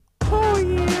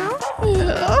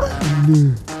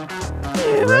Radio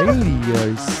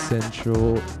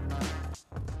Central.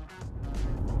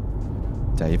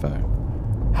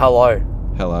 Davo. Hello.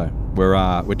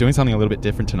 We're doing something a little bit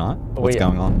different tonight. What's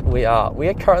going on? We are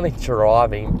currently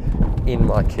driving in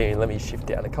my Koon. Let me shift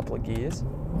down a couple of gears.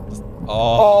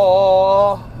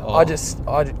 I'm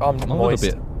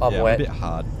moist. I'm wet. A bit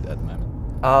hard at the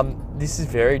moment. This is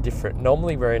very different.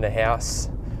 Normally we're in a house,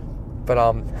 but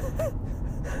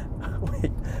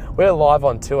we're live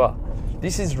on tour.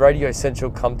 This is Radio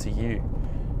Central come to you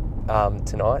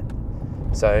tonight.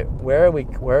 So where are we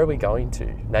going to,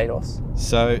 Nados?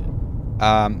 So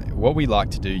what we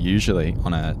like to do usually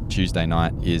on a Tuesday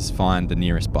night is find the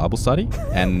nearest Bible study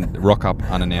and rock up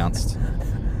unannounced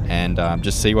and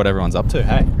just see what everyone's up to.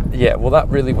 Hey. Yeah, well, that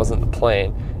really wasn't the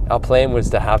plan. Our plan was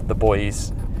to have the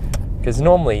boys, because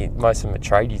normally most of the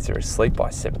tradies are asleep by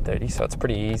 7:30, so it's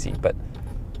pretty easy, but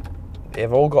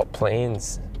they've all got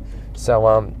plans. So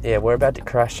we're about to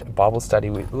crash a Bible study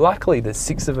with, luckily there's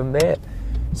 6 of them there,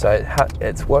 so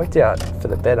it's worked out for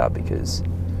the better, because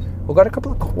we've got a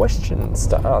couple of questions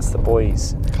to ask the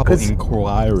boys. A couple of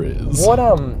inquiries.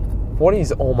 What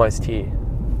is almost here?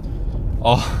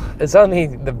 Oh, it's only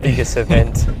the biggest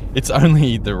event. It's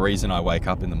only the reason I wake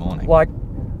up in the morning. Like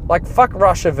fuck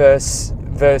Russia versus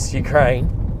Ukraine,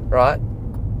 right?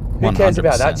 Who cares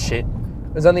about that shit?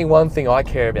 There's only one thing I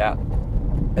care about,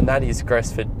 and that is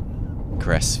Gresford.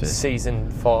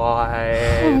 Season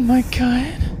 5. Oh my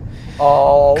god.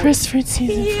 Oh. Gresford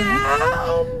season 5. Yeah.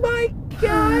 Oh my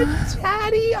god,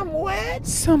 Daddy, I'm wet.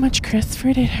 So much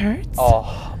Gresford, it hurts.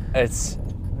 Oh,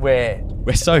 we're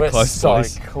so close,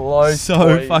 boys. So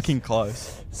boys. fucking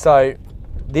close. So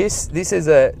this is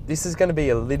going to be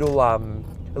a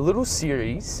little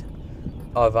series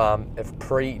of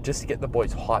just to get the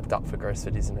boys hyped up for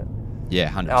Gresford, isn't it? Yeah,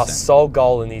 100%. Our sole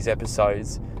goal in these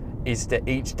episodes is to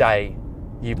each day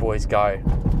you boys go,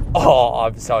 oh,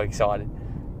 I'm so excited,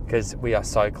 because we are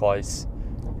so close,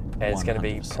 and it's going to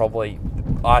be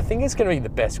I think it's going to be the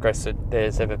best Gresford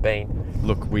there's ever been.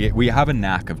 Look, we have a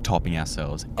knack of topping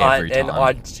ourselves every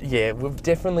time. We've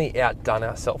definitely outdone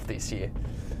ourselves this year.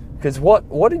 Because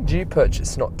what did you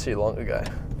purchase not too long ago?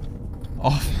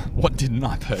 Oh, what didn't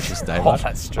I purchase, Dave? Oh,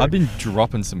 that's true. I've been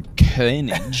dropping some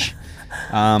carnage.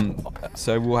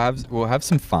 So we'll have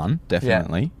some fun,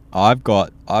 definitely. Yeah. I've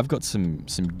got some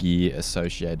gear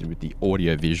associated with the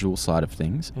audio visual side of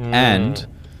things, and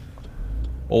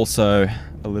also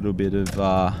a little bit of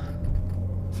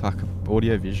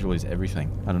audio visual is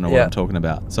everything. I don't know what I'm talking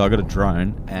about. So I got a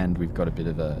drone, and we've got a bit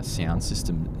of a sound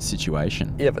system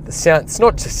situation. Yeah, but the sound, it's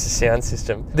not just a sound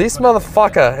system. This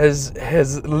motherfucker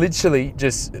has literally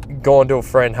just gone to a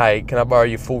friend, hey, can I borrow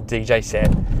your full DJ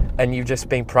set? And you've just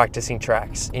been practicing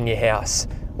tracks in your house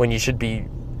when you should be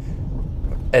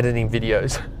editing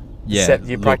videos. Yeah. Except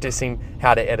you're practicing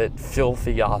how to edit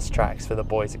filthy ass tracks for the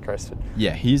boys at Gresford.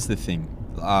 Yeah, here's the thing.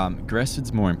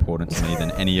 Gresford's more important to me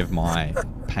than any of my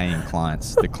paying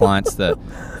clients. The clients that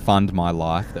fund my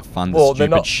life, that fund the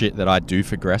stupid shit that I do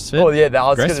for Gresford. Oh yeah, I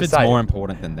was going to say. Gresford's more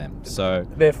important than them. So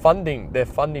they're funding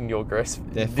your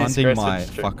Gresford. They're funding my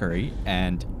fuckery,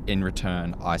 and in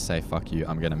return, I say fuck you.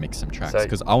 I'm going to mix some tracks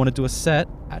because I want to do a set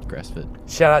at Gresford.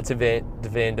 Shout out to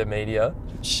Vander Media.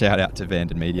 Shout out to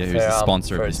Vander Media, who's the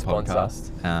sponsor of this podcast.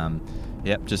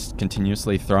 Yep, just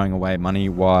continuously throwing away money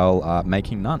while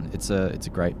making none. It's a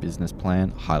great business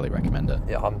plan. Highly recommend it.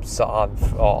 Yeah,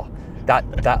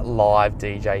 that live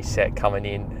DJ set coming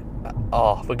in.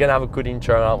 Oh, we're gonna have a good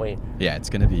intro, aren't we? Yeah,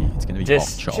 it's gonna be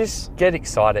off chops. Just get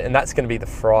excited, and that's gonna be the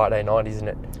Friday night, isn't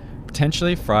it?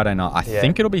 Potentially Friday night. I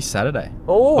think it'll be Saturday.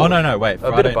 Oh no, wait.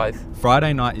 Friday, a bit of both.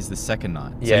 Friday night is the second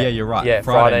night. So yeah, you're right. Yeah,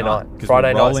 Friday night.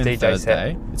 Friday night's DJ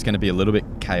Thursday. set. It's going to be a little bit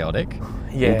chaotic.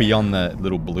 Yeah. We'll be on the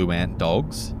little Blue Ant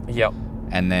dogs. Yep.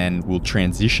 And then we'll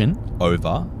transition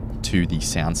over to the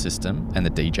sound system and the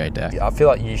DJ deck. Yeah, I feel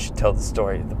like you should tell the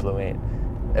story of the Blue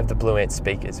Ant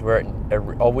speakers.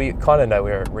 We kind of know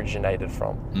where it originated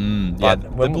from.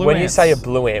 When you say a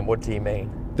Blue Ant, what do you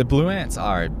mean? The Blue Ants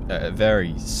are a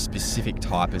very specific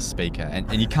type of speaker, and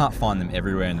you can't find them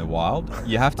everywhere in the wild.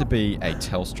 You have to be a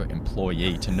Telstra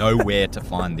employee to know where to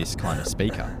find this kind of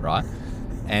speaker, right?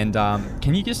 And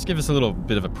can you just give us a little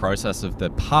bit of a process of the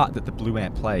part that the Blue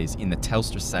Ant plays in the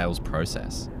Telstra sales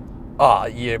process? Oh,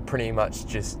 you pretty much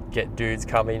just get dudes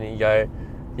come in and you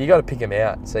got to pick them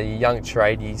out. So your young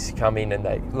tradies come in and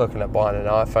they're looking at buying an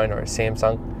iPhone or a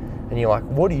Samsung, and you're like,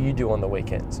 what do you do on the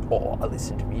weekends? Oh, I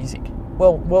listen to music.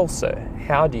 Well, sir,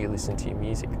 how do you listen to your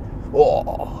music?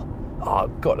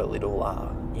 I've got a little,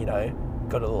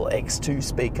 X2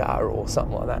 speaker or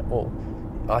something like that. Well,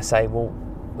 I say,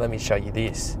 let me show you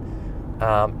this.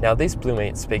 Now, this Blue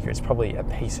Ant speaker is probably a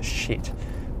piece of shit,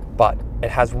 but it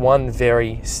has one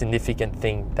very significant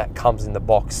thing that comes in the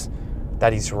box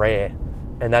that is rare,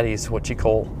 and that is what you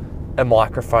call a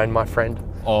microphone, my friend.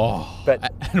 Oh,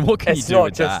 But and what can you it's do not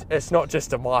with just that? it's not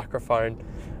just a microphone.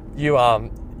 You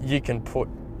can put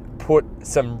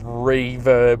some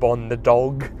reverb on the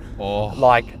dog. Oh,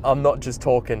 Like, I'm not just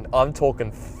talking, I'm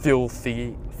talking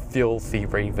filthy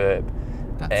reverb.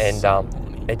 that's And so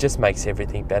horny. it just makes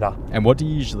everything better. And what do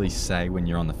you usually say when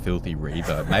you're on the filthy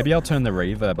reverb? Maybe I'll turn the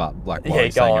reverb up like while Yeah, you're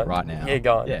go saying on. it right now. Yeah,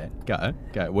 go on. Yeah,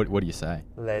 go. What do you say?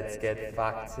 Let's get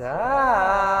fucked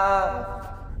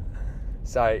up.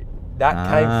 So that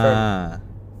came from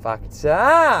fucked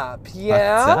up,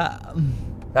 yeah. Fucked up.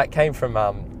 That came from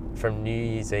New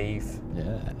Year's Eve.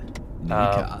 Yeah.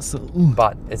 Newcastle.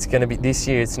 But it's gonna be this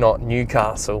year. It's not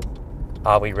Newcastle.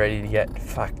 Are we ready to get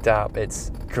fucked up?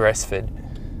 It's Gresford.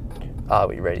 Are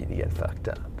we ready to get fucked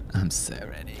up? I'm so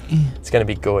ready. It's gonna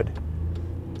be good.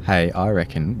 Hey, I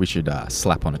reckon we should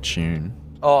slap on a tune.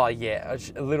 Oh yeah,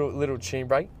 a little tune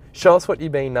break. Show us what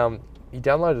you've been. You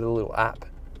downloaded a little app.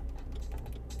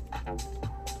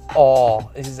 Oh,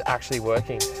 this is actually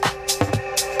working.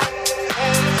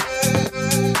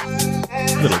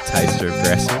 Little taster of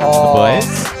Gresford Oh. for the boys.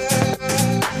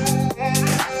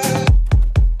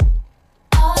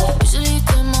 Usually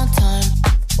take my time.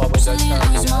 My Windows Usually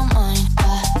currently lose my down. mind.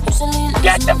 Usually lose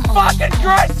Get the my mind. fucking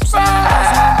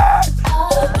Gresford!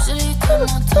 Usually take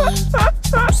my time.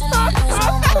 Usually lose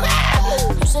my mind.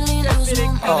 Usually lose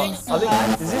my Oh, mind. I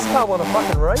think, does this car want to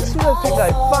fucking race? You don't think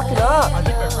they fucking are?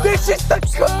 This is the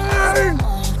tune!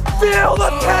 Feel the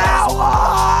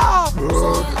power!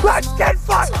 Let's get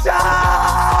fucked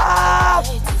up!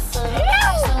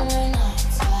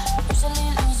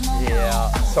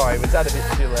 Yeah, sorry, was that a bit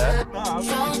too loud?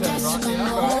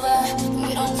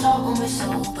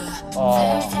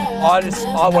 Oh,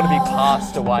 I want to be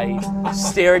passed away,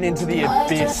 staring into the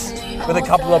abyss with a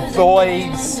couple of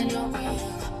boys.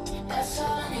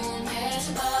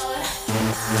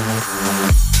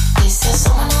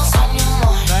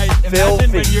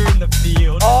 Filthy. you're in the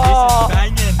field. Oh.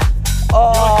 banging.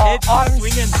 Oh, head's I'm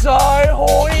swinging. so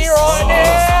horny right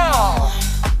now.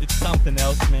 It's something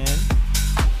else, man.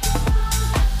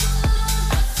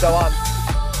 So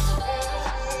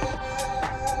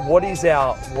what is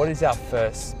our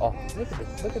first? Oh,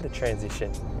 look at the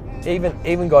transition.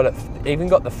 Even got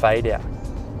the fade out.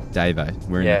 Davo,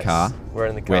 we're in Yes, the car. we're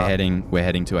in the car. We're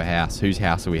heading to a house. Whose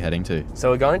house are we heading to?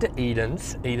 So we're going to Eden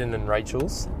and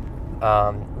Rachel's,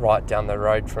 right down the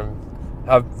road from,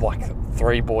 like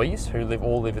 3 boys who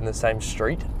all live in the same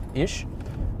street-ish.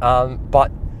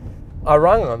 But I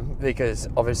rang them because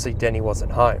obviously Denny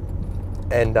wasn't home,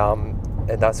 and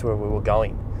that's where we were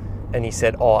going. And he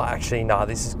said, "Oh, actually, nah,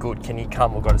 this is good. Can you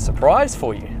come? We've got a surprise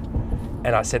for you."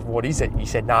 And I said, "What is it?" He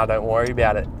said, "Nah, don't worry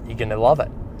about it. You're gonna love it."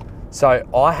 So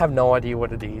I have no idea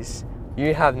what it is.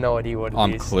 You have no idea what it is.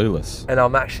 I'm clueless. And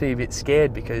I'm actually a bit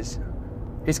scared because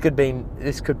this could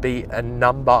be a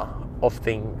number of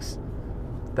things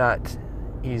that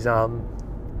is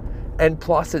and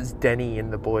plus it's Denny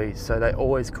and the boys, so they're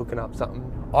always cooking up something.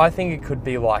 I think it could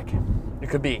be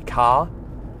a car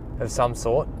of some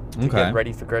sort to Okay. get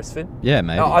ready for Gresford. Yeah,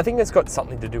 maybe. No, I think it's got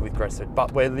something to do with Gresford,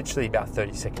 but we're literally about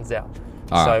 30 seconds out.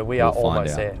 All So right, we are we'll find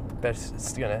almost out. there. But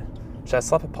should I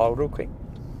slap a pole real quick?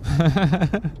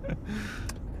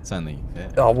 It's only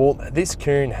fair. Oh, well, this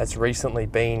coon has recently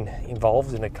been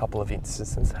involved in a couple of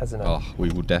instances, hasn't it? Oh, we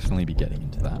will definitely be getting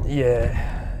into that.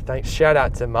 Yeah. Thanks. Shout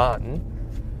out to Martin.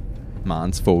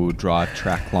 Martin's four-wheel drive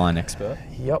track line expert.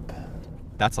 Yep.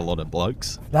 That's a lot of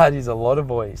blokes. That is a lot of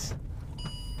boys.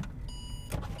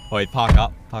 Wait, park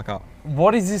up.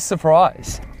 What is this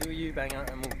surprise? Do you bang out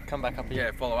and we'll come back up here?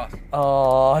 Yeah, follow us.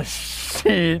 Oh,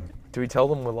 shit. Do we tell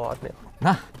them we're live now?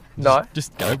 Nah. No.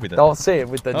 Just go with it. They'll see it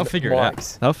with the They'll figure it out.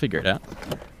 mics. They'll figure it out.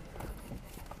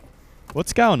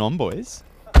 What's going on, boys?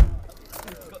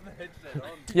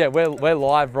 Yeah, we're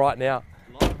live right now.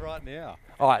 Live right now.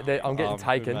 All right, I'm getting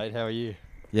taken. Good, mate. How are you?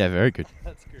 Yeah, very good.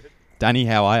 That's good. Danny,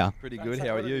 how are you? Pretty good.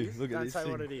 How are you? Look at this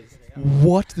thing. What it is.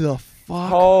 What the fuck?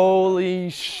 Holy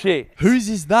shit. Whose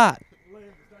is that?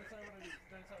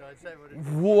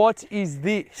 What is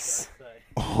this?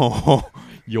 Oh,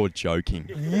 you're joking.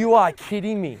 You are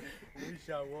kidding me. Wish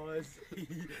I was.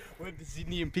 Went to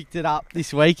Sydney and picked it up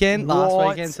this weekend. Last What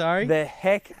weekend, sorry. the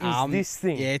heck is this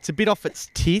thing? Yeah, it's a bit off its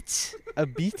tits, a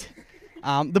bit.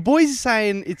 The boys are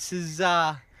saying it's as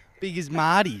big as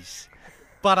Marty's.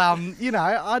 But, you know,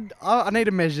 I need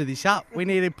to measure this up. We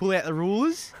need to pull out the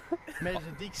rulers, measure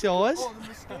dick size.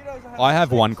 I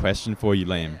have one question for you,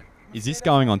 Liam. Is this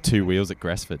going on 2 wheels at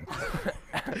Gresford?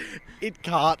 It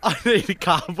can't. I need a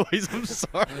car, boys. I'm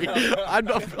sorry. I'm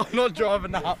not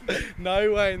driving up.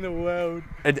 No way in the world.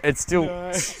 It still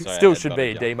No. still I should had be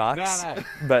a to D-Max, No.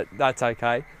 but that's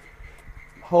okay.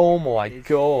 Oh my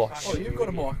gosh. Oh, you've got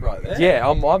a mic right there. Yeah,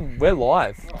 we're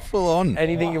live. Full on.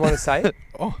 Anything you want to say?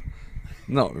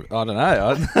 No, I don't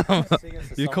know.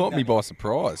 You caught me by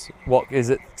surprise. What is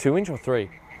it? 2-inch or 3?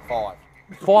 5.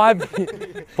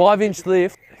 5-inch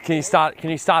lift. Can you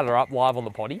start her up live on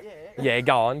the potty? Yeah,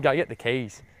 go on. Go get the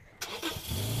keys.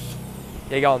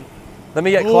 Yeah, go on. Let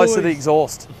me get close to the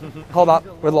exhaust. Hold up.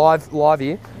 We're live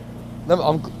here.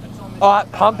 All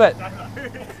right, pump it.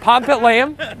 Pump it,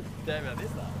 Liam.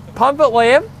 Pump it,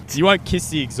 Liam. You won't kiss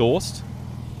the exhaust?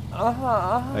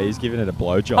 Oh, he's giving it a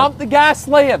blowjob. Pump the gas,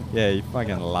 Liam. Yeah, he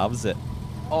fucking loves it.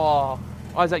 Oh,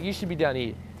 Isaac, you should be down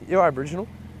here. You're Aboriginal.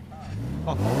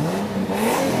 Oh,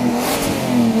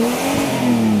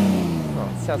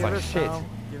 it sounds like shit.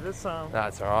 Give it some.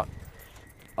 That's all right.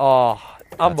 Oh,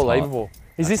 unbelievable.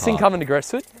 Is this thing coming to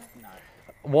Gresford? No.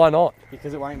 Why not?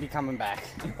 Because it won't be coming back.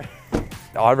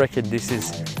 I reckon this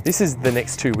is the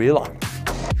next 2-wheeler.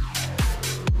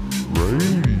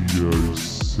 Radio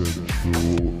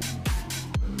Central.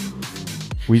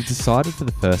 We've decided for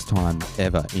the first time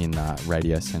ever in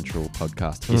Radio Central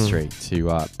podcast history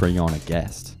to bring on a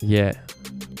guest. Yeah,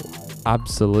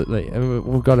 absolutely. And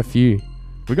we've got a few.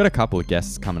 We've got a couple of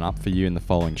guests coming up for you in the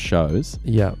following shows.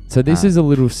 Yeah. So this is a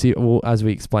little, well, as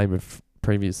we explained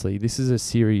previously, this is a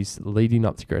series leading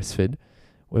up to Gresford,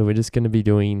 where we're just going to be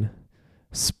doing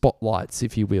spotlights,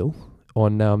 if you will,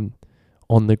 on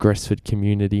the Gresford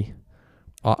community.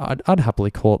 I'd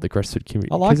happily call it the Gresford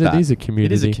community. I like that. Because it is a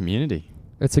community. It is a community.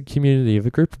 It's a community of a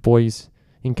group of boys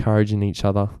encouraging each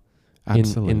other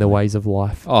in the ways of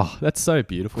life. Oh, that's so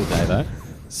beautiful, Davo.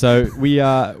 So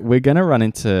we're going to run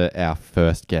into our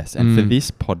first guest, and for this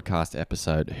podcast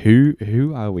episode,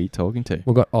 who are we talking to?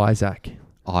 We've got Isaac.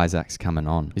 Isaac's coming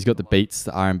on. He's got the beats,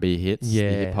 the R&B hits, the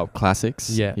hip hop classics.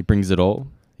 Yeah. He brings it all.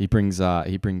 He brings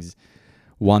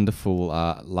wonderful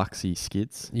Luxy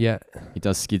skids. Yeah. He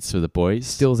does skids for the boys.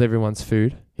 Steals everyone's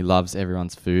food. He loves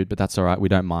everyone's food, but that's all right. We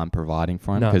don't mind providing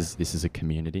for him No. because this is a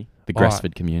community, the All right.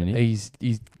 Gresford community.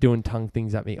 He's doing tongue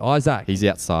things at me. Isaac. He's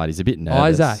outside. He's a bit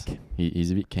nervous. Isaac. He's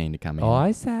a bit keen to come in.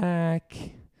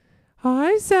 Isaac.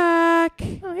 Isaac.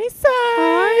 Isaac.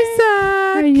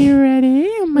 Isaac. Are you ready?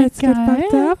 Oh my Let's get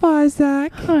fucked god. up,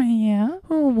 Isaac. Oh yeah.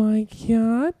 Oh my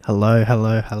god.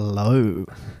 Hello.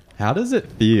 How does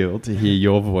it feel to hear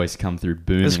your voice come through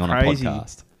booming It's on crazy. a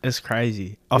podcast? It's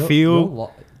crazy.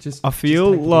 You're I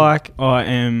feel like I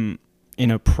am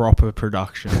in a proper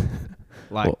production.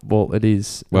 Like, well, it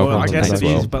is. Welcome I to guess Next it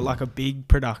is, World. but like a big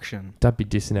production. Don't be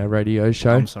dissing our radio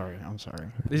show. I'm sorry.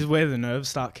 This is where the nerves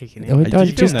start kicking in. No, you don't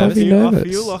feel just don't nervous? be nervous. I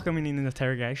feel like I'm in an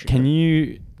interrogation. Can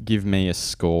you give me a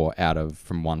score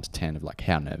from 1 to 10 of like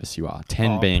how nervous you are?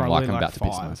 10 being probably like I'm like about to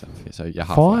piss 5. myself. So you're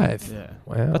halfway. 5. Yeah.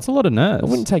 Wow. That's a lot of nerves. I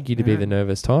wouldn't take you to be Yeah. the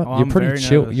nervous type. Oh, You're I'm pretty very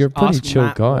chill. nervous. You're a pretty Ask chill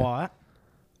Matt guy. White,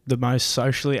 the most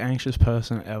socially anxious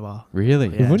person ever. Really?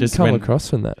 You wouldn't Just come when- across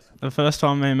from that. The first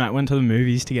time me and Matt went to the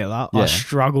movies together, Yeah. I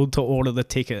struggled to order the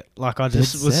ticket. Like I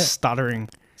just Dead was set. stuttering.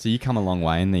 So you come a long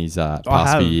way in these I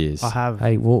past have. few years. I have.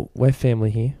 Hey, well, we're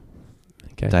family here.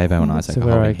 Okay. Davo and Isaac So are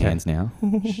we're holding okay. hands now.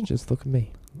 Shh, just look at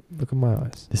me. Look at my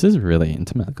eyes. This is really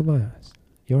intimate. Look at my eyes.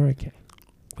 You're okay.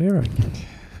 We're okay.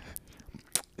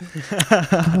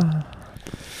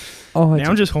 Oh, Now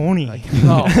I'm just horny.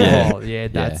 oh, yeah,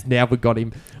 that's now we got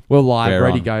him. We're live, We're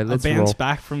ready to on. go. I Let's roll. bounced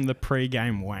back from the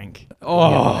pre-game wank.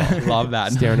 Oh, love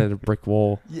that. Staring at a brick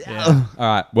wall. Yeah. All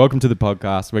right, welcome to the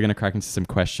podcast. We're going to crack into some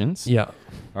questions. Yeah.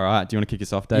 All right, do you want to kick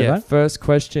us off, Davo? Yeah. First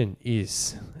question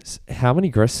is, how many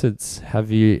Gresfords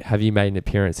have you made an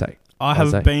appearance at? I have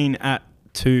Isaac? been at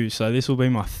 2, so this will be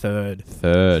my third.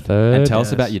 Third. Third, And tell us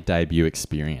yes. about your debut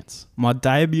experience. My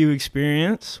debut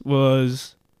experience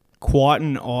was quite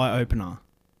an eye-opener.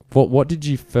 What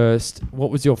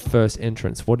was your first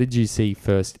entrance? What did you see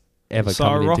first ever So I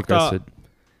coming into rocked up Gresford?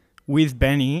 with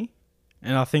Benny,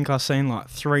 and I think I seen like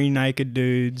 3 naked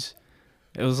dudes.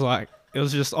 It was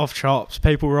just off chops.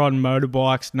 People riding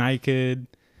motorbikes naked.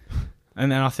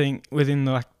 And then I think within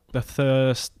like the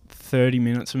first 30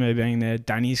 minutes of me being there,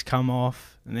 Danny's come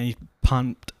off, and then he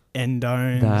pumped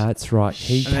endones. That's right.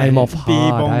 He and came then off hard,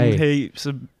 beer-bonged hey? heaps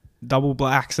of double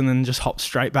blacks and then just hopped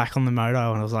straight back on the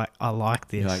moto. And I was like, I like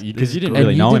this. Because you didn't And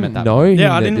really know him at that point.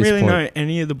 Yeah, I didn't really know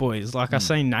any of the boys. Like, I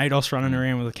seen Nados running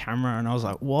around with a camera, and I was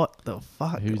like, "What the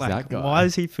fuck? Who's like, that guy? Why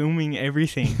is he filming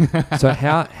everything?" So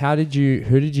how did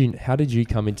you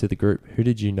come into the group? Who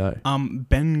did you know?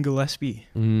 Ben Gillespie.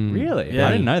 Really? Yeah.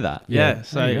 I didn't know that. Yeah, There you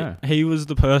so go. he was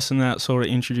the person that sort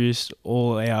of introduced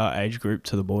all our age group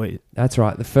to the boys. That's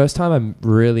right. The first time I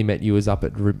really met you was up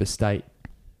at River State.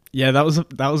 Yeah, that was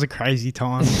a crazy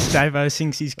time. Davo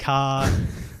sinks his car.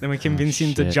 Then we convince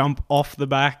him to shit. jump off the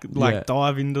back, like Yeah.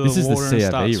 dive into This the is the water and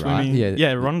start CRV, right? swimming.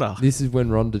 Yeah. Rhonda. This is when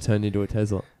Rhonda turned into a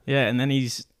Tesla. Yeah, and then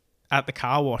he's at the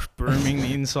car wash brooming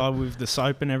the inside with the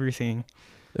soap and everything.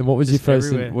 And what was Just your first?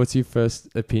 everywhere. What's your first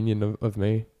opinion of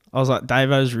me? I was like,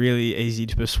 Davo's really easy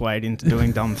to persuade into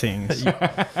doing dumb things.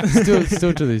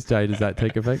 still to this day, does that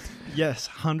take effect? Yes,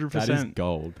 100%. That is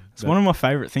gold. It's one of my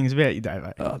favourite things about you,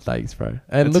 Davo. Oh, thanks, bro.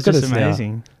 And It's look at just us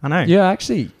amazing. I know. now. Yeah,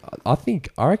 actually,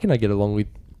 I reckon I get along with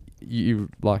you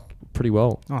like pretty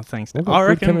well. Oh, thanks. We've got I good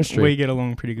reckon chemistry. we get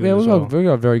along pretty good Yeah, as we've well.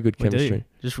 got very good We do. chemistry.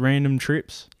 Just random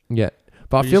trips. Yeah,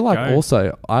 but We I feel just like go.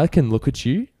 also I can look at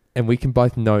you and we can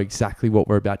both know exactly what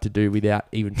we're about to do without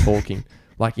even talking.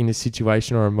 Like in a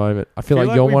situation or a moment, I feel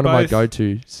like, you're we one of my both-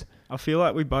 go-tos. I feel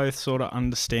like we both sort of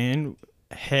understand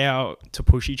how to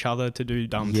push each other to do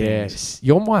dumb things. Yes,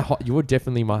 you're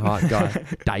definitely my heart guy,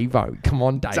 Davo. Come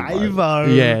on, Davo.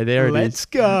 Davo. Yeah, there it is. Let's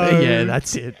go. Yeah,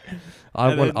 that's it.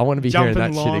 I And want then to be hearing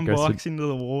jumping that shit line aggressive. bikes into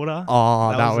the water.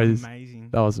 Oh, that was amazing.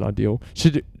 that was an ideal.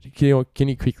 Can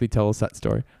you quickly tell us that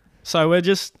story? So we're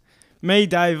just me,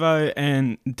 Davo,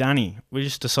 and Danny. We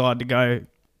just decided to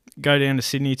go down to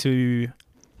Sydney to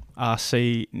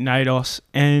see Nados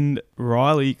and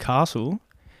Riley Castle,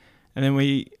 and then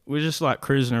we're just like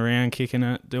cruising around, kicking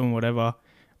it, doing whatever.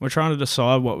 We're trying to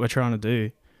decide what we're trying to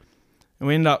do, and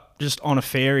we end up just on a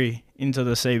ferry into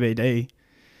the CBD,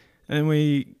 and then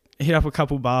we hit up a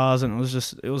couple bars, and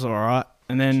it was all right,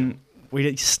 and then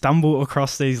we stumble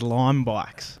across these Lime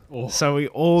bikes. So we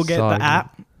all get So the good.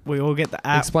 app. We all get the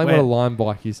app. Explain where- what a Lime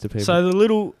bike is to people. So the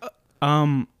little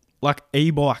like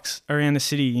e-bikes around the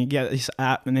city, you get this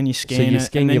app and then you scan you it.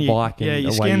 scan and then your bike and yeah, you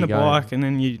away scan you the go. bike and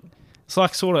then it's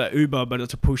like sort of Uber, but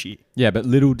it's a pushy. Yeah, but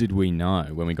little did we know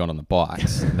when we got on the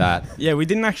bikes that Yeah, we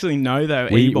didn't actually know though.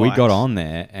 we e-bikes. got on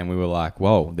there and we were like,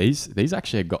 whoa, these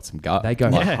actually have got some gut. they go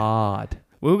Yeah. hard.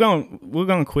 We were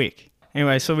going quick.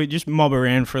 Anyway, so we just mob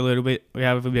around for a little bit. We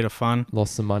have a bit of fun.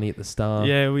 Lost some money at the start.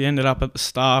 Yeah, we ended up at the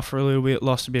Star for a little bit,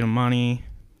 lost a bit of money.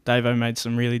 Davo made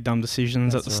some really dumb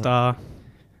decisions at the That's Star.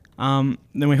 Then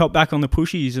we hop back on the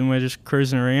pushies and we're just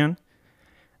cruising around.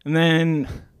 And then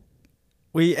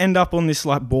we end up on this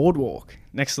like boardwalk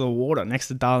next to the water, next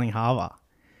to Darling Harbour.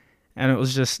 And it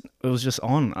was just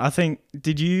on. I think,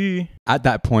 did you... At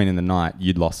that point in the night,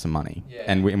 you'd lost some money,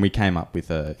 and we came up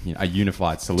with a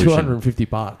unified solution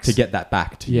 $250 to get that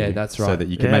back to Yeah, you. that's So right. that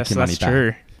you can make Yes, your money that's back.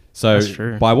 true. So That's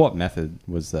true. by what method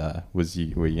were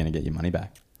you going to get your money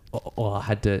back? Well, I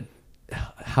had to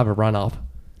have a run up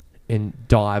and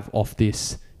dive off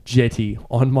this jetty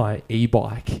on my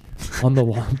e-bike, on the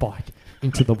Lime bike,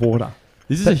 into the water.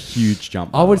 This is a huge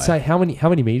jump. I by the would way, say how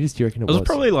many meters do you reckon it It was? was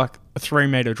probably like a 3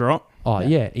 meter drop. Oh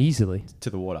yeah, easily. to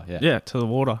the water. Yeah. Yeah, to the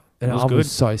water. It And was I good.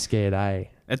 was so scared.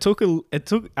 It took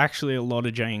actually a lot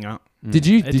of G'ing up. Did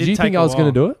you It did did you take think a I was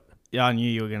going to while. do it? Yeah, I knew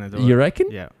you were going to do it. You reckon?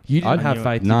 Yeah. You didn't I have knew it.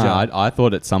 faith. No, did you? I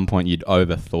thought at some point you'd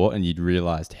overthought and you'd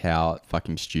realised how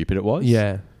fucking stupid it was.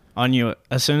 Yeah. I knew it.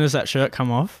 As soon as that shirt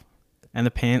come off and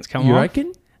the pants come You off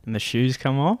reckon? and the shoes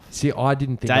come off, See, I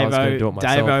didn't think I was going to do it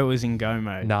myself. Davo was in go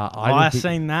mode. Nah, I didn't think-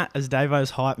 seen that as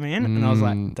Davo's hype man and I was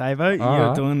like, Davo, you're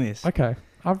alright. doing this. Okay,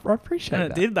 I appreciate And it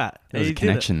that. did that. There was He a did it.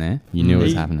 connection there. You knew it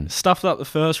was He happening. stuffed up the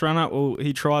first run up. Well,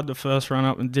 he tried the first run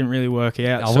up and it didn't really work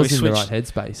out. I so he was in the switched. right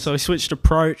headspace. So he switched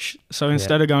approach. So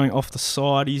instead of going off the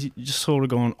side, he's just sort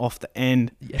of going off the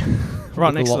end, yeah. right With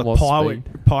a next to lot the more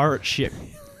pirate ship.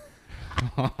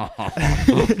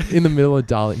 in the middle of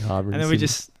Darling Harbour. And then we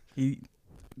he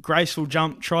graceful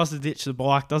jump, tries to ditch the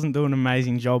bike, doesn't do an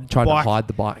amazing job. trying Bike to hide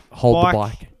the bike, hold the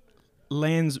bike.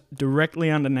 lands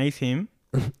directly underneath him.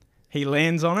 He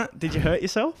lands on it. Did you hurt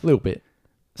yourself? A little bit.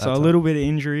 So That's a little bit of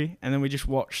injury, and then we just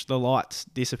watch the lights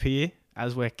disappear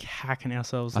as we're cacking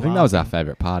ourselves. I think that was our laughing.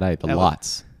 favourite part, The That was-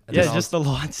 lights. Yeah, just the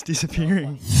lights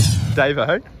disappearing.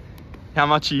 Davo, how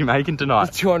much are you making tonight?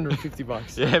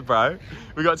 $250. Yeah, bro.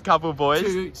 We got a couple of boys.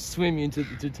 To swim into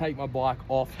to take my bike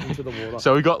off into the water.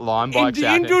 So we got lime bikes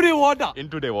out here. the water.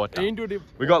 Into the water. Into the.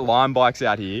 We got lime bikes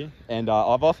out here, and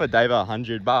I've offered Davo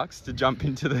 $100 to jump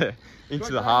into the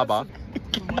harbour.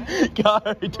 Go,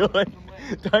 do it.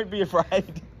 Don't be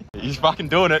afraid. He's fucking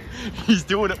doing it. He's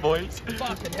doing it, boys.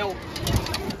 Fucking hell.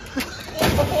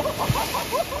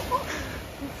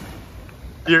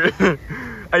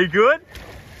 Are you good?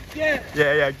 Yeah.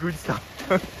 Yeah, good stuff.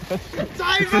 David,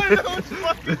 that was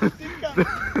fucking sick.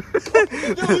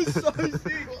 That was so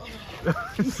sick.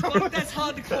 That's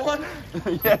hard to climb.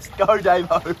 Yes, go,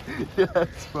 Davo.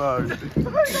 Yes, bro.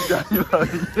 Davo.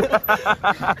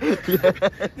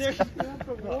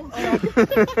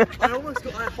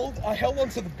 I held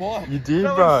onto the bike. You did,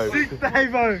 bro.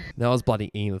 That was bloody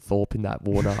Ian Thorpe in that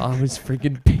water. I was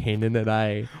freaking penning it,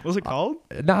 eh? Was it cold?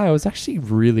 No, it was actually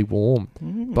really warm.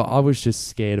 But I was just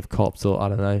scared of cops or, I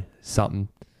don't know, something.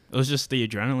 It was just the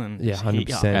adrenaline. Yeah, just hit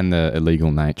ya. 100%. And the illegal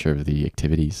nature of the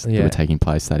activities that Yeah. were taking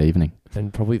place that evening.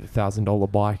 And probably the $1,000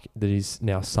 bike that is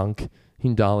now sunk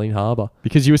in Darling Harbour.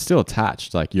 Because you were still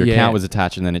attached. Like, your Yeah. account was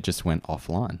attached and then it just went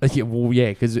offline. Yeah, well, yeah,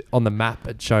 because on the map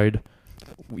it showed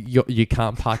you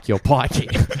can't park your bike here.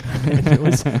 And it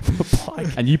was the bike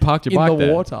And you parked your in bike the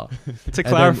there. water. To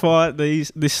clarify, this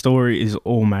story is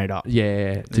all made up.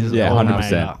 Yeah, This is Yeah, all made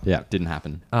 100%. up. Yeah, didn't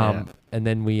happen. And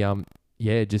then we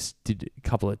just did a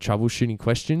couple of troubleshooting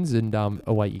questions and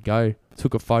away you go.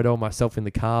 Took a photo of myself in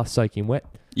the car soaking wet.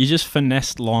 You just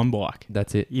finessed Lime Bike.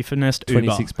 That's it. You finessed Uber.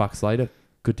 $26 later,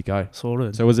 good to go.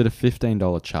 Sorted. So was it a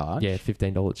 $15 charge? Yeah,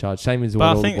 $15 charge. Same as but what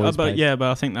I all think, the boys paid.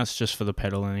 but I think that's just for the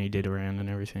pedaling he did around and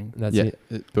everything. That's Yeah.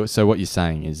 it. But so what you're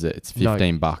saying is that it's No.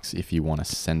 $15 if you want to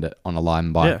send it on a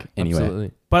Lime bike Yeah, anywhere.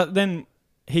 Absolutely. But then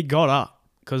he got up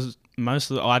because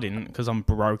I didn't because I'm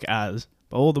broke as.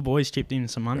 But all the boys chipped in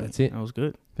some money. That's it. That was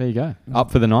good. There you go.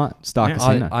 Up for the night. Star Yeah.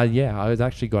 Casino. I was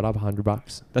actually got up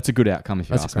 $100. That's a good outcome if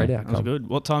you That's ask a great me. That was outcome. good.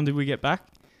 What time did we get back?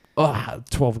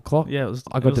 12 o'clock. Yeah, it was.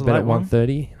 I it got was to a bed late at one.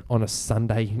 1:30 on a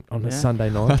Sunday Yeah. Sunday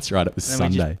night. That's right. It was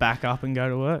Then we Sunday. just back up and go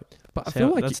to work. But I So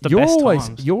feel like that's the you're best always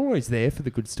times. you're always there for the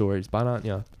good stories, but aren't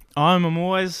you? I'm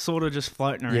always sort of just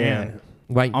floating around.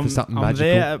 Waiting I'm, for something I'm magical.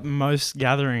 there at most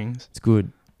gatherings, It's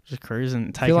good. just cruising,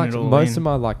 I taking feel like it all most in. of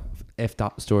my like effed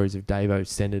up stories of Davo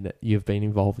sending it, you've been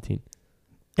involved in.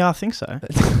 Yeah, I think so.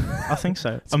 I think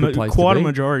so. It's a good place to Quite a be.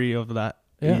 majority of that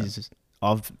Yeah. is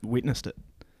I've witnessed it.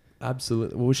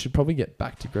 Absolutely. Well, we should probably get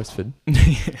back to Gresford.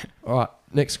 All right.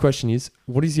 Next question is,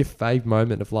 what is your fave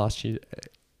moment of last year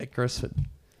at Gresford?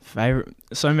 Favorite.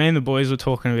 So me and the boys were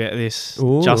talking about this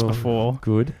Ooh. just before,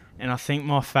 Good. and I think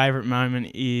my favorite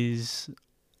moment is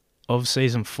of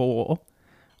season 4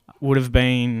 would have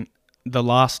been the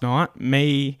last night.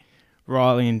 Me,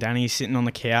 Riley, and Danny sitting on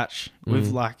the couch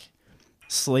with like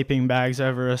sleeping bags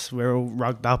over us. We're all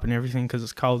rugged up and everything because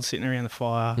it's cold, sitting around the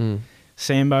fire.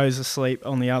 Sambo's asleep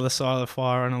on the other side of the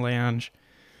fire on a lounge.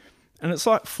 And it's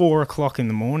like 4 o'clock in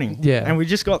the morning. Yeah. And we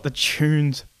just got the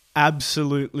tunes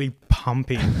absolutely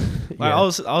pumping. Yeah. I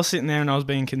was sitting there and I was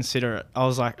being considerate. I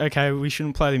was like, okay, we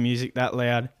shouldn't play the music that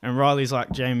loud. And Riley's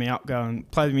like jamming me up going,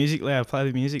 play the music loud, play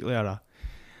the music louder.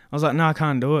 I was like, no, I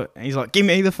can't do it. And he's like, give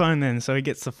me the phone then. So he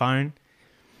gets the phone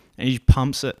and he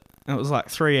pumps it. And it was like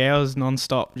 3 hours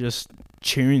non-stop, just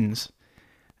tunes.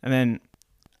 And then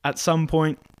at some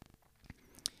point,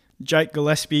 Jake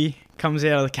Gillespie comes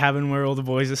out of the cabin where all the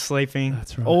boys are sleeping.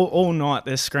 That's right. All night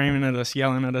they're screaming at us,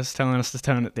 yelling at us, telling us to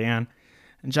turn it down.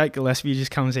 And Jake Gillespie just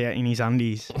comes out in his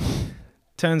undies,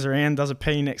 turns around, does a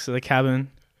pee next to the cabin,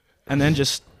 and then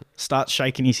just starts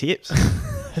shaking his hips.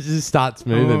 It just starts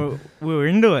moving. We were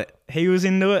into it. He was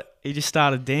into it. He just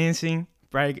started dancing,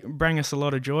 bring us a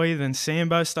lot of joy. Then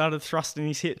Sambo started thrusting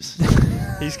his hips.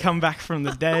 He's come back from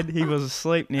the dead. He was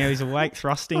asleep. Now he's awake,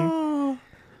 thrusting.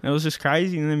 It was just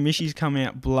crazy. And then Mishy's come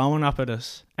out blowing up at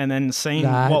us. And then seeing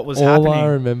what was all happening. I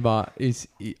remember is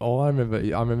I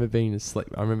remember being asleep.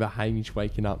 I remember Hamish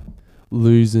waking up,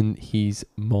 losing his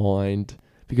mind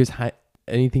because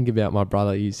anything about my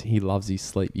brother is he loves his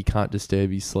sleep. You can't disturb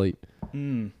his sleep.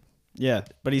 Yeah,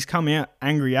 but he's come out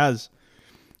angry as.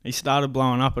 He started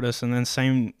blowing up at us and then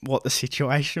seeing what the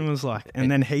situation was like. And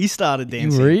then he started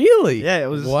dancing. Really? Yeah, it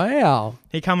was. Wow.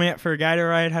 He come out for a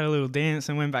Gatorade, had a little dance,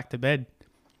 and went back to bed.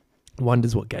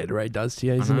 Wonders what Gatorade does to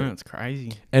you, I isn't know, it? it's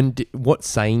crazy. And what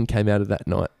saying came out of that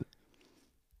night?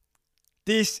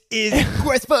 This is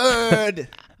Gresford!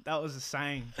 That was the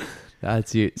saying.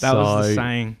 That's it. That was the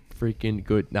saying. Freaking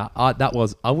good.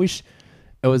 I wish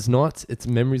it was nights. It's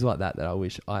memories like that I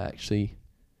wish I actually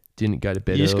didn't go to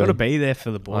bed. You just got to early. be there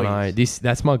for the boys. I know.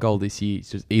 That's my goal this year. It's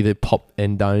just either pop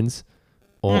endones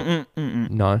or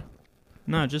no.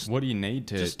 No, just What do you need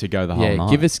to go the whole Yeah, night?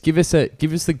 give us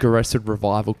the Gresford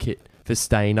revival kit for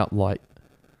staying up late.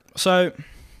 So,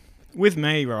 with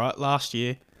me, right, last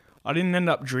year, I didn't end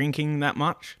up drinking that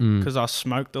much because I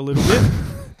smoked a little bit.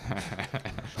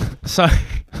 So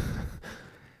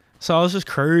I was just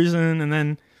cruising, and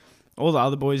then all the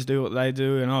other boys do what they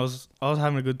do, and I was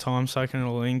having a good time soaking it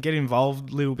all in. Get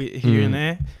involved a little bit here and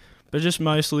there, but just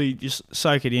mostly just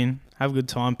soak it in, have a good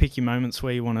time, pick your moments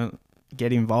where you want to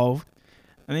get involved,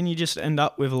 and then you just end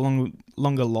up with a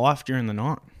longer life during the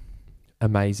night.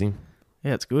 Amazing.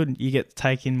 Yeah, it's good. You get to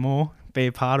take in more, be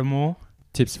a part of more.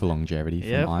 Tips for longevity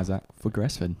Yep. from Isaac for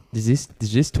Gresford. Does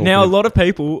this talk Now, a about- lot of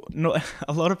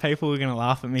people are going to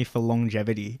laugh at me for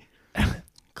longevity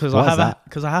because Why is that?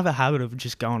 I have a habit of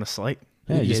just going to sleep.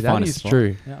 Yeah, you just that find a is spot.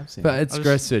 true. Yeah, I've seen But that. it's I just-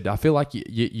 Gresford. I feel like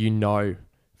you know,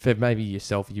 for maybe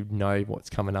yourself, you know what's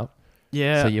coming up.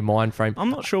 Yeah. So your mind frame. I'm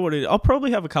not sure what it is. I'll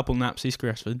probably have a couple naps this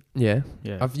Gresford. Yeah.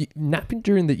 Yeah. Have you napping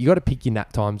during the? You got to pick your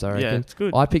nap times. I reckon. Yeah, it's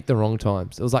good. I picked the wrong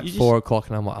times. It was like You 4 o'clock,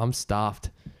 and I'm like, I'm stuffed.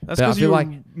 That's but I because feel you were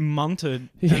like- munted,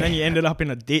 and then you ended up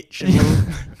in a ditch, and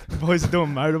the boys are doing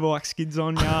motorbike skids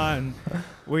on you, and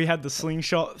we had the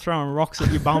slingshot throwing rocks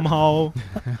at your bum hole.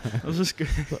 It was just good.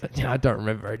 I don't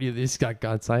remember any of this. I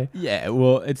can't say. Yeah,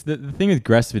 well, it's the thing with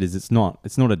Gresford is it's not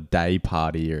a day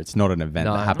party or it's not an event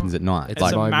No. that happens at night. It's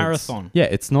It's a moments. marathon. yeah,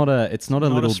 it's not a Not a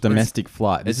little sprint. domestic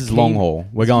flight. This It's is key- long haul.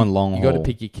 We're going long You haul. got to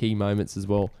pick your key moments as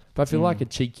well. But I feel like a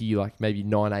cheeky, like maybe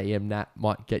 9 a.m. nap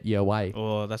might get you away.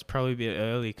 Oh, that's probably a bit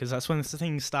early because that's when the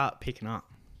things start picking up.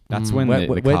 That's when the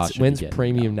car should be when's getting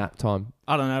premium nap time?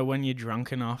 I don't know, when you're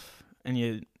drunk enough and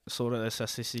you sort of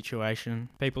assess the situation.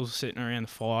 People sitting around the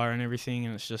fire and everything,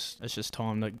 and it's just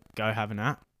time to go have a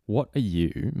nap. What are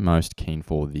you most keen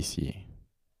for this year?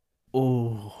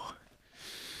 Oh,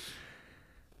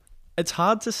 it's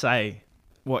hard to say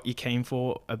what you're keen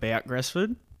for about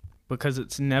Gresford because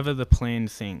it's never the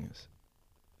planned things.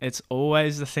 It's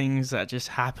always the things that just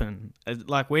happen.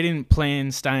 Like, we didn't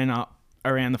plan staying up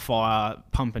around the fire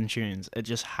pumping tunes. It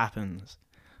just happens.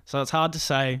 So it's hard to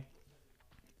say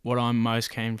what I'm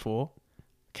most keen for.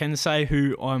 Can say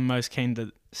who I'm most keen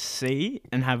to see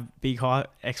and have big high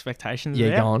expectations Yeah,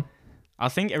 about. go on. I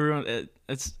think everyone,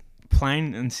 it's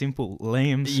plain and simple.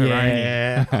 Liam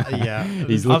Serrani. yeah.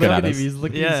 He's looking at us. He's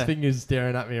looking Yeah. his fingers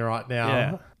staring at me right now.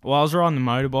 Yeah. Well, I was riding the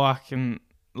motorbike and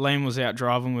Liam was out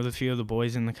driving with a few of the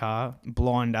boys in the car,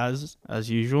 blind as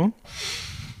usual.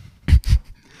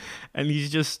 And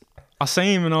I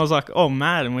see him and I was like, oh,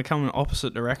 mad. And we're coming in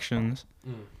opposite directions.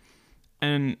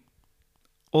 And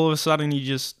all of a sudden he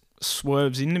just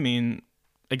swerves into me and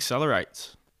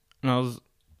accelerates. And I was,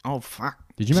 oh, fuck.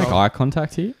 Did you make So- eye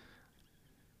contact here?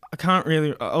 I can't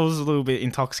really, I was a little bit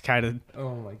intoxicated.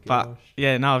 Oh my gosh. But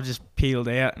yeah, no, I've just peeled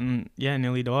out and yeah,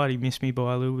 nearly died. He missed me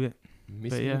by a little bit.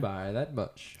 Missing yeah. you by that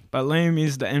much. But Liam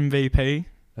is the MVP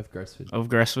Of Gresford. of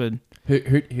Gresford.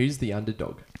 Who's the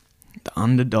underdog? The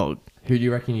underdog. Who do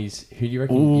you reckon you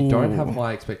don't have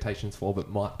high expectations for but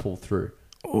might pull through?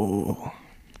 Oh.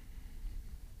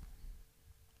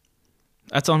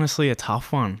 That's honestly a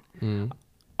tough one.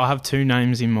 I have two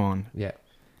names in mind. Yeah.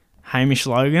 Hamish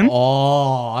Logan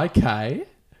Oh, okay.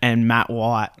 and Matt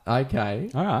White. Okay.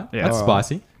 All right. Yeah. That's All right.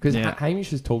 spicy. Because Yeah.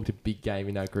 Hamish has talked a big game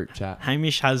in our group chat.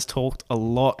 Hamish has talked a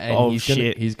lot And of he's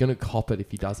shit. He's gonna cop it if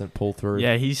he doesn't pull through.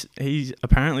 Yeah, he's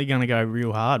apparently going to go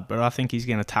real hard, but I think he's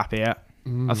going to tap out.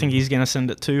 I think he's going to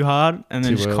send it too hard and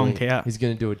then Too just early. conk out. He's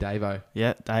gonna do a Davo.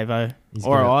 Yeah, Davo. He's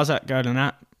Or gonna- Isaac go to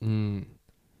Nat.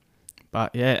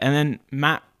 But yeah, and then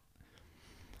Matt,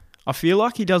 I feel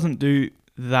like he doesn't do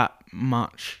that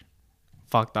much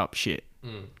fucked up shit.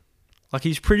 Like,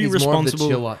 he's pretty He's more of the responsible.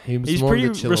 chiller. He's more of the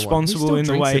pretty chiller one. He responsible still in the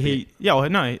drinks way a he. bit, Yeah, well,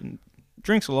 no, he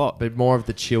drinks a lot. but more of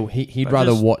the chill. He'd But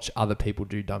rather just- watch other people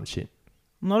do dumb shit.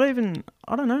 Not even.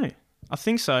 I don't know. I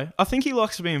think so. I think he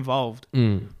likes to be involved,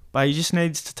 but he just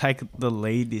needs to take the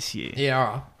lead this year. Yeah,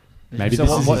 all right. Maybe So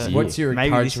this is his year. what's your Maybe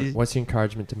this encouragement? is- What's your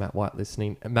encouragement to Matt White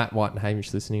listening? Matt White and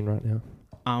Hamish listening right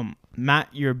now. Matt,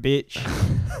 you're a bitch,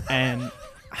 and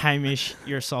Hamish,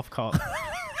 you're a soft cock.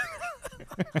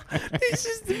 This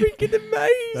is freaking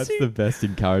amazing. That's the best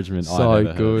encouragement I've So ever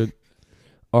heard. good.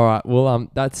 All right. Well,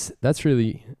 that's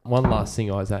really one last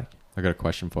thing, Isaac. I got a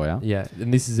question for you. Yeah,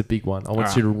 and this is a big one. I want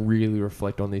All you to really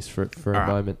reflect on this for a All right.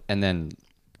 moment. And then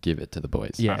give it to the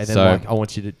boys. Yeah, and then So like I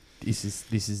want you to. This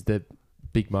is the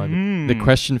big moment. the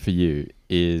question for you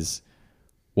is,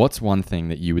 what's one thing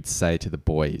that you would say to the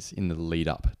boys in the lead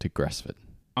up to Gresford?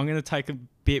 I'm going to take a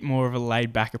bit more of a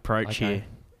laid back approach Okay. here.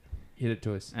 Hit it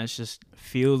to us. And it's just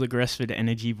feel the Gresford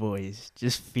energy, boys.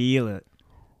 Just feel it.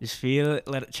 Just feel it.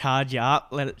 Let it charge you up.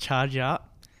 Let it charge you up.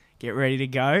 Get ready to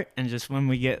go. And just when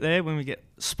we get there, when we get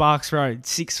Sparks Road,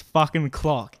 6 fucking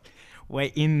o'clock,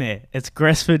 we're in there. It's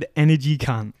Gresford energy,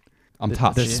 cunt. I'm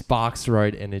touched. The Sparks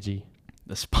Road energy.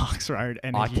 The Sparks Road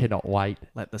energy. I cannot wait.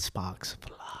 Let the sparks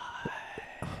fly.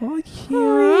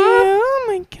 Oh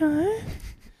my god.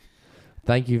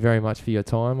 Thank you very much for your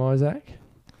time, Isaac.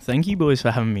 Thank you, boys,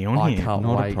 for having me on I here. can't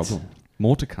Not wait. a problem.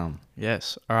 More to come.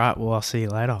 Yes. All right. Well, I'll see you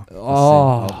later.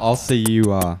 Oh, I'll see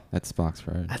you at Sparks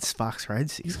Road. At Sparks Road,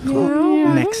 6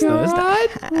 o'clock next Thursday.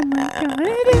 Oh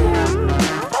my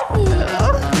god.